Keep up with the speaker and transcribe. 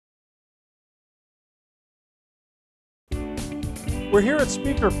We're here at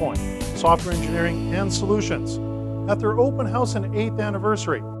Spieker Point, Software Engineering and Solutions, at their open house and 8th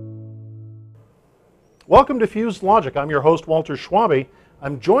anniversary. Welcome to FusedLogic. I'm your host, Walter Schwabe.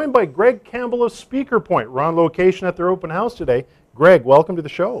 I'm joined by Greg Campbell of Spieker Point. We're on location at their open house today. Greg, welcome to the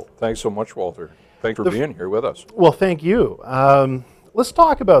show. Thanks so much, Walter. Thanks for being here with us. Well, thank you. Let's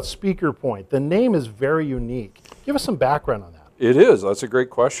talk about Spieker Point. The name is very unique. Give us some background on that. It is. That's a great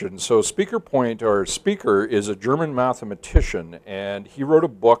question. So Spieker Point, or Spieker, is a German mathematician, and he wrote a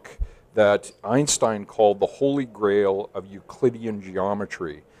book that Einstein called the Holy Grail of Euclidean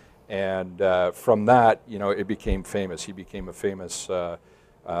geometry. And from that, you know, it became famous. He became a famous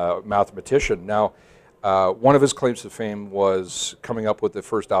mathematician. Now, one of his claims to fame was coming up with the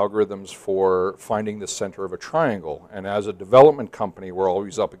first algorithms for finding the center of a triangle. And as a development company, we're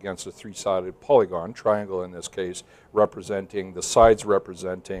always up against a three-sided polygon, triangle in this case, representing the sides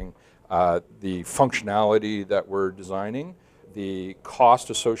representing the functionality that we're designing, the cost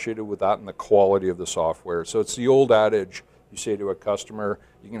associated with that, and the quality of the software. So it's the old adage, you say to a customer,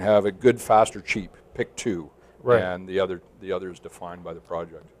 you can have it good, fast, or cheap. Pick two. Right. And the other is defined by the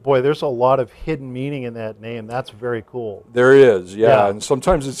project. Boy, there's a lot of hidden meaning in that name. That's very cool. There is, yeah. And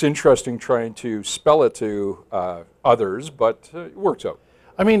sometimes it's interesting trying to spell it to others, but it works out.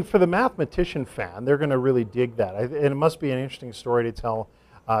 I mean, for the mathematician fan, they're going to really dig that. And it must be an interesting story to tell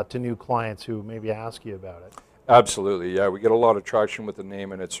to new clients who maybe ask you about it. Absolutely, yeah. We get a lot of traction with the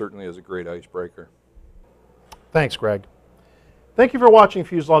name, and it certainly is a great icebreaker. Thanks, Greg. Thank you for watching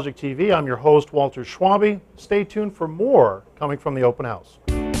FusedLogic TV. I'm your host, Walter Schwabe. Stay tuned for more coming from the open house.